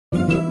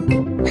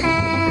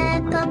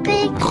Peppa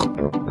Pig.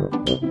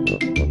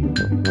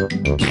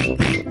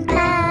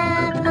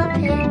 Peppa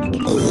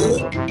Pig.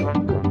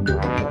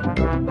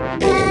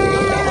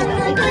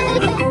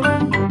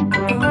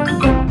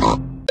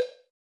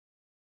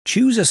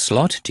 Choose a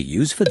slot to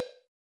use for.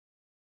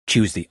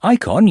 Choose the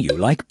icon you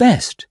like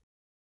best.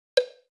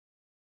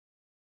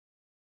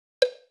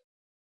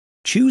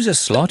 Choose a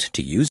slot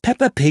to use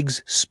Peppa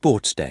Pig's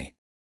Sports Day.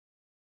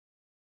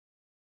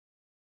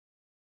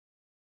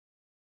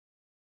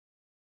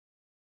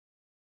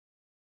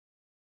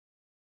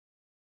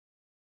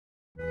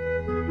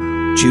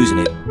 Choose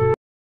an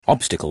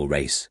obstacle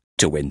race.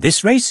 To win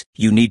this race,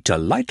 you need to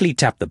lightly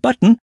tap the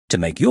button to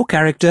make your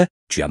character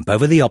jump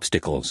over the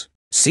obstacles.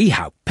 See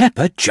how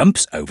Peppa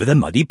jumps over the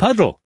muddy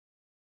puddle.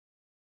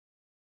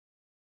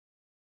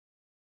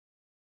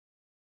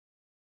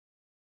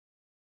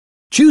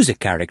 Choose a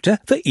character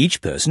for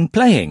each person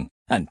playing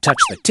and touch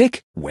the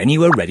tick when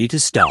you are ready to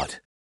start.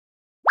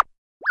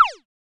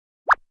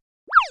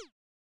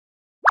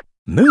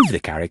 Move the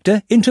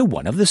character into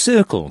one of the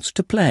circles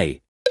to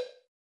play.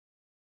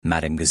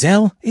 Madame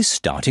Gazelle is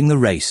starting the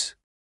race.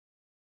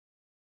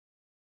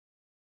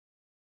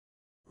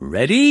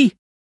 Ready,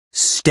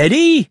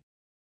 steady,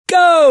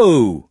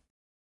 go!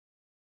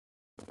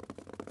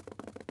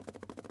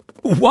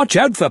 Watch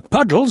out for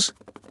puddles.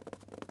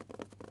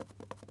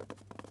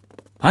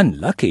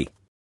 Unlucky.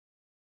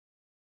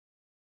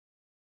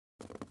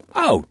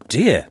 Oh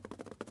dear.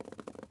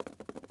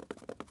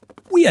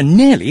 We are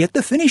nearly at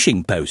the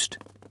finishing post.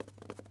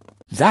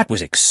 That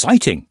was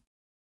exciting.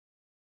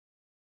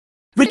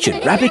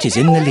 Richard Rabbit is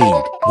in the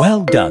lead.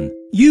 Well done.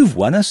 You've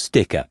won a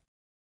sticker.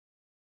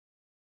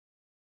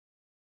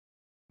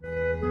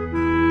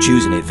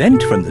 Choose an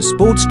event from the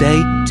sports day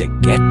to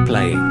get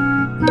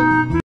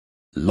playing.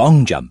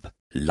 Long jump.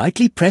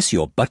 Lightly press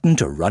your button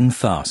to run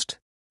fast.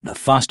 The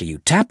faster you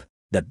tap,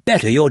 the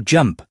better your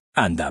jump,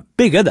 and the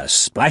bigger the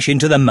splash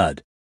into the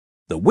mud.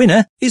 The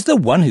winner is the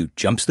one who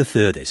jumps the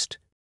furthest.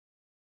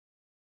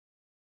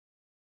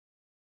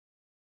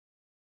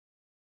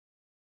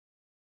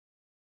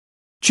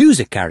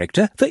 Choose a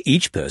character for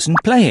each person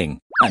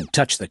playing and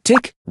touch the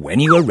tick when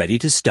you are ready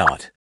to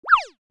start.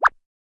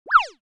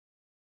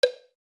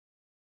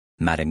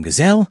 Madame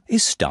Gazelle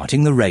is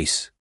starting the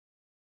race.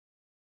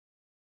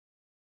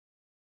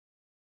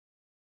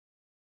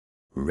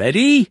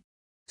 Ready,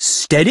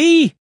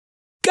 steady,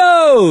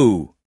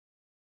 go!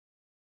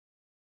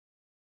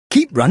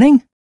 Keep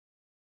running.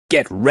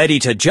 Get ready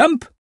to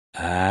jump.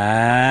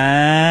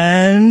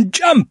 And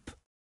jump!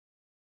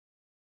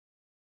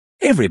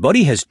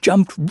 Everybody has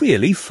jumped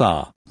really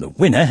far. The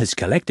winner has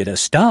collected a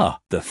star.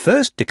 The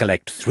first to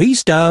collect 3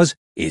 stars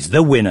is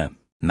the winner.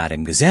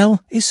 Madame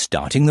Gazelle is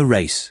starting the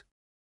race.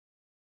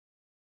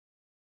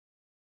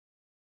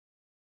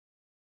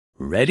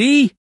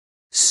 Ready,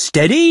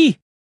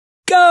 steady,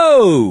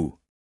 go!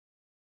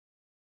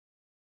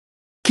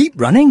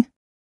 Keep running.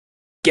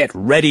 Get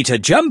ready to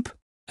jump.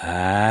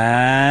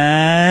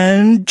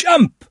 And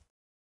jump!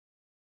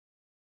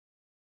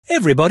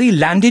 Everybody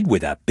landed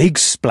with a big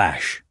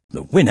splash.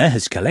 The winner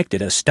has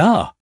collected a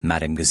star.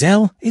 Madame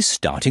Gazelle is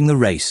starting the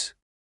race.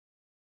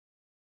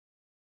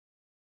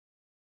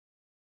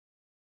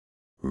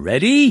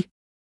 Ready,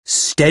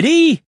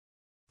 steady,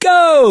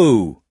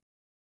 go!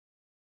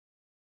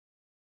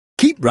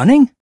 Keep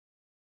running.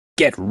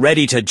 Get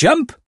ready to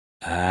jump.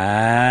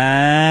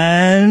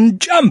 And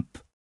jump!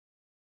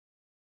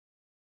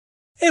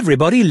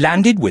 Everybody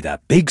landed with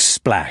a big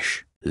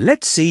splash.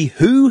 Let's see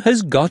who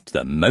has got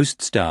the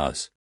most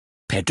stars.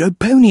 Pedro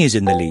Pony is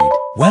in the lead.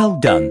 Well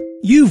done.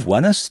 You've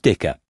won a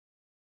sticker.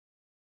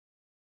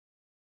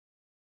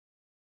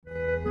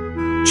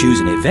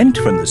 Choose an event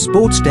from the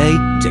sports day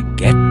to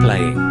get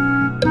playing.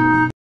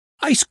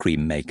 Ice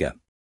cream maker.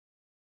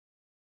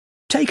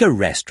 Take a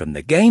rest from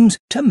the games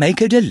to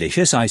make a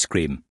delicious ice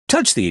cream.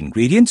 Touch the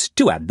ingredients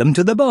to add them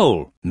to the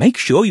bowl. Make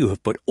sure you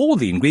have put all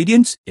the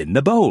ingredients in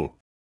the bowl.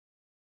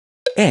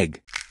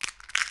 Egg,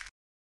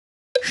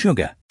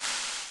 sugar,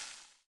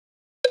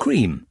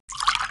 cream,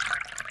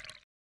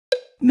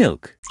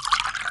 milk.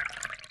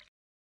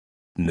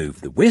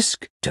 Move the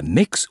whisk to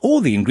mix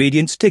all the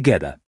ingredients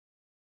together.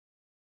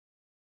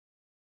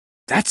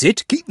 That's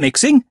it, keep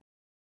mixing.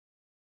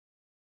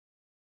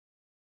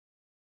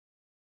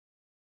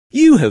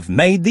 You have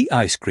made the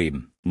ice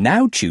cream.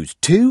 Now choose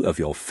 2 of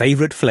your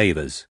favourite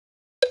flavours.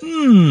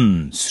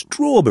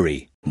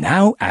 Strawberry.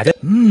 Now add a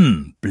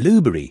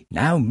blueberry.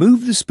 Now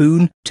move the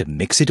spoon to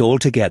mix it all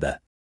together.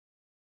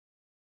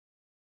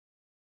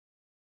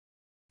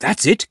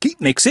 That's it,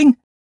 keep mixing.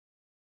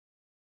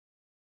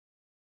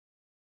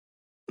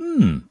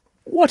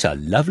 What a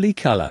lovely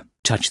colour.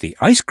 Touch the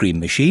ice cream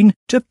machine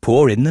to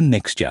pour in the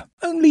mixture.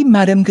 Only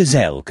Madame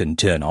Gazelle can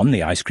turn on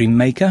the ice cream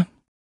maker.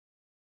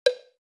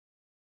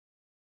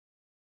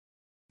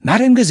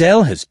 Madame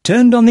Gazelle has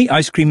turned on the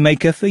ice cream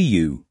maker for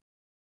you.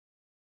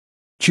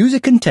 Choose a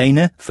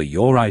container for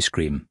your ice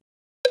cream.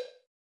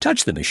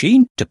 Touch the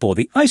machine to pour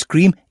the ice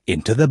cream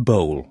into the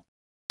bowl.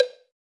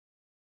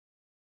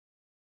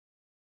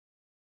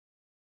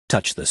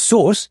 Touch the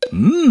sauce.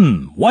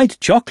 White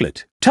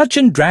chocolate. Touch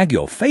and drag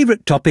your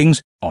favourite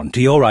toppings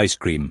onto your ice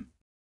cream.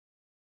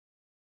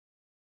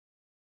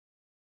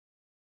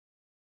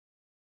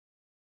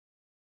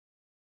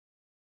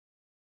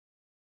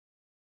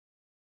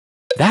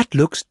 That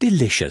looks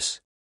delicious.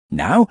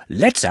 Now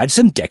let's add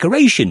some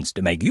decorations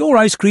to make your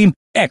ice cream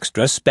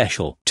extra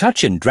special.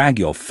 Touch and drag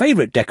your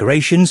favourite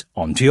decorations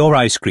onto your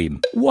ice cream.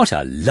 What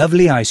a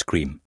lovely ice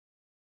cream!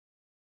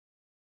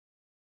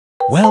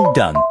 Well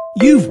done!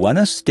 You've won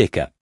a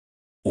sticker.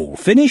 All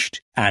finished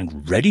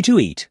and ready to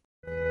eat.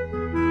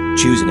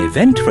 Choose an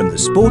event from the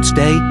sports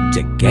day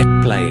to get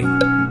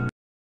playing.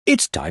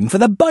 It's time for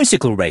the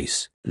bicycle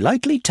race.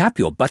 Lightly tap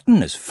your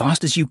button as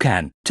fast as you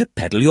can to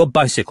pedal your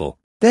bicycle.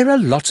 There are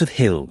lots of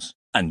hills,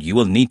 and you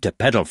will need to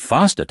pedal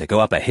faster to go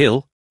up a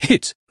hill.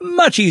 It's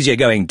much easier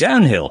going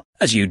downhill,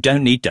 as you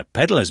don't need to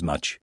pedal as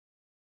much.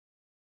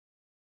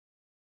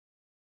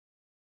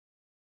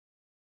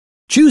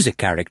 Choose a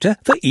character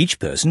for each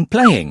person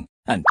playing,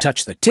 and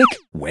touch the tick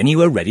when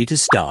you are ready to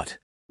start.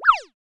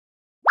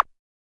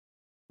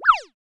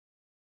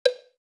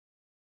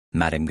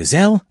 Madame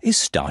Gazelle is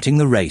starting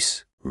the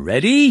race.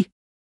 Ready?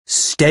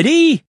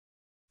 Steady?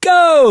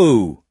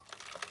 Go!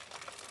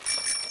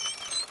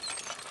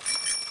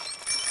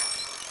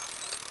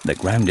 The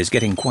ground is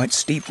getting quite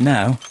steep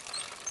now.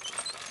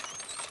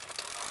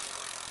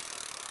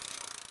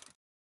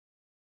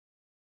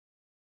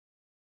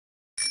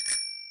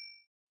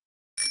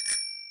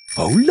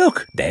 Oh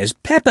look, there's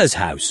Peppa's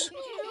house.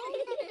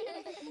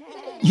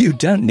 You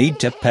don't need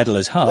to pedal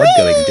as hard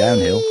going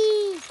downhill.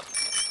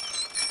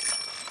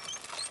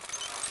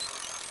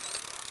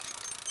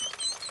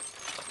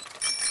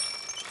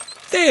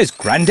 There's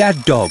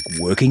Grandad Dog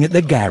working at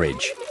the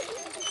garage.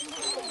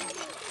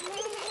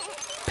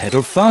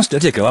 Pedal faster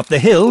to go up the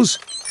hills.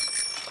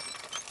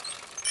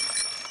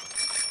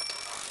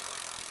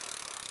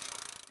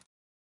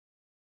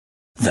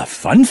 The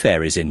fun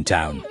fair is in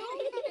town.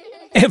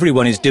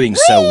 Everyone is doing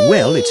so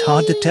well it's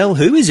hard to tell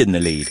who is in the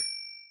lead.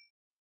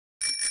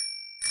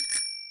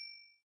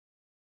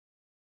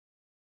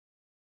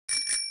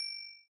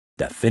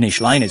 The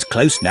finish line is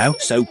close now,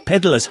 so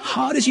pedal as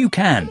hard as you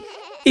can.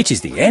 It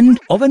is the end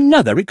of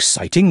another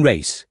exciting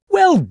race.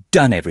 Well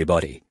done,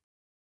 everybody.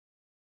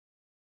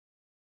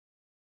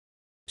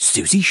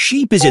 Susie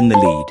Sheep is in the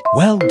lead.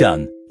 Well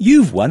done.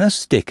 You've won a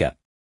sticker.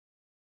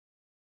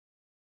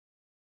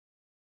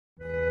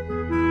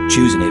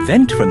 Choose an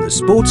event from the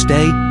sports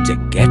day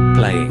to get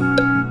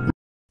playing.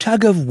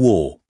 Tug of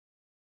war.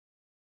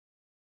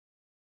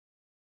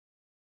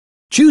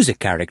 Choose a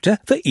character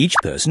for each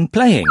person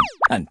playing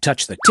and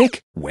touch the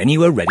tick when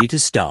you are ready to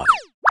start.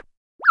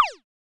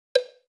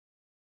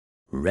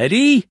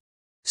 Ready?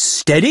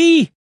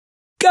 Steady?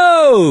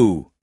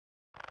 Go!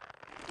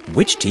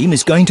 Which team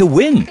is going to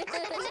win?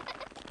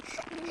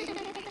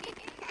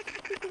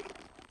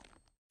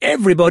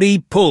 Everybody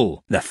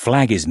pull. The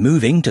flag is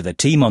moving to the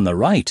team on the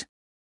right.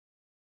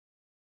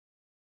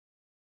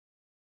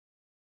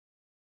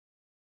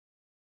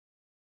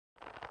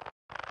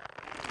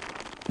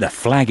 The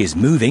flag is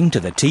moving to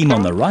the team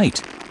on the right.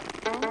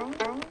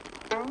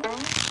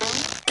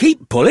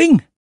 Keep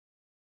pulling.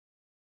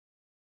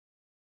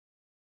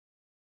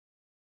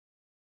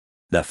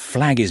 The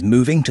flag is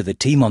moving to the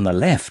team on the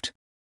left.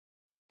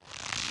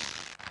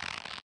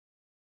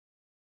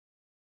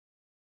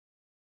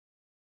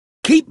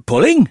 Keep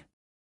pulling.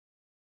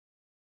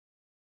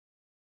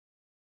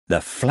 The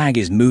flag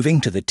is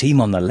moving to the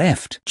team on the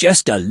left.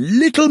 Just a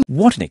little.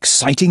 What an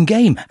exciting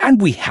game.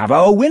 And we have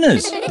our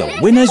winners. The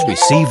winners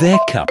receive their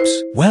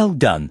cups. Well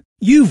done.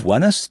 You've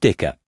won a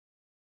sticker.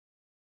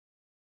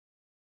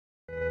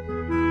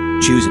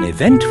 Choose an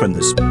event from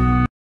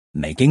the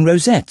making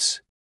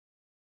rosettes.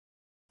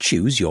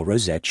 Choose your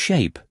rosette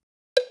shape.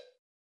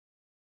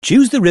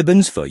 Choose the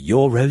ribbons for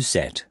your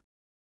rosette.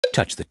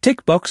 Touch the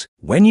tick box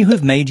when you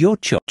have made your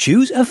choice.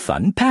 Choose a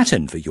fun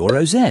pattern for your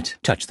rosette.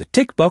 Touch the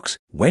tick box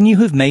when you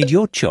have made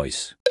your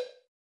choice.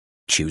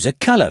 Choose a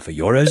colour for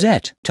your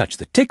rosette. Touch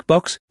the tick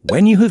box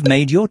when you have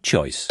made your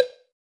choice.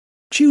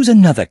 Choose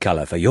another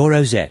colour for your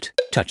rosette.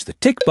 Touch the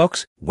tick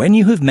box when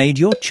you have made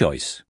your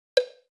choice.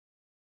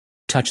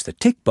 Touch the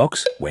tick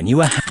box when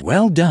you are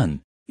well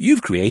done.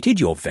 You've created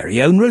your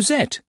very own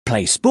rosette.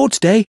 Play Sports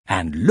Day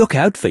and look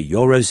out for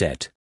your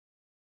rosette.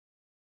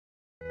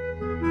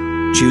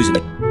 Choose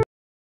an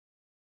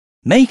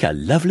Make a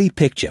lovely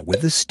picture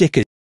with the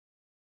stickers.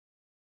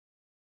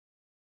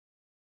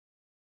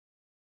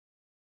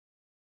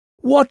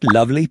 What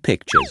lovely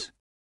pictures!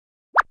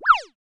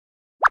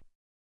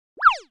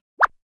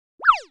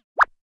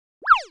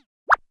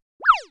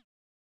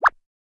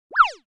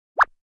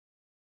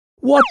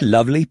 What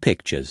lovely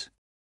pictures!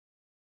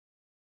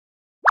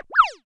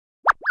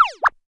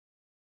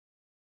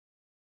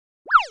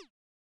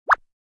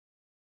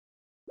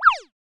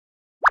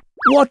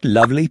 What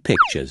lovely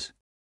pictures!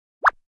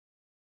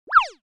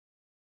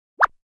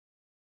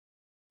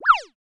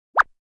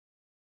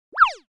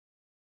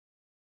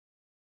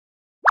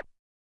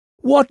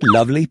 What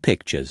lovely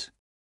pictures!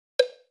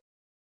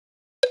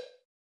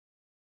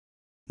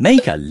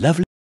 Make a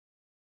lovely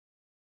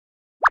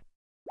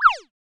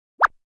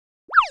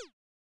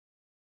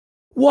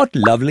What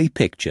lovely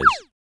pictures!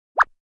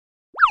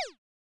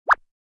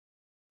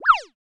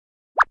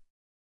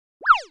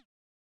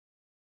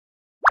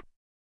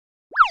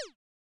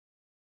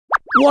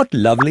 What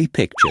lovely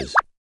pictures!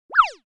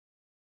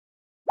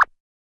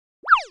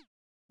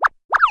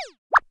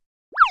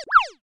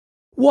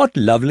 What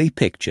lovely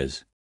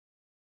pictures!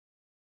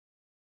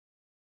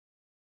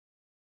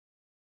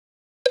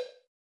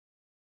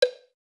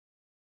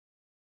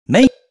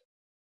 Make.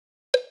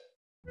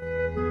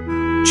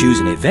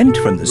 Choose an event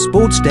from the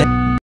sports day.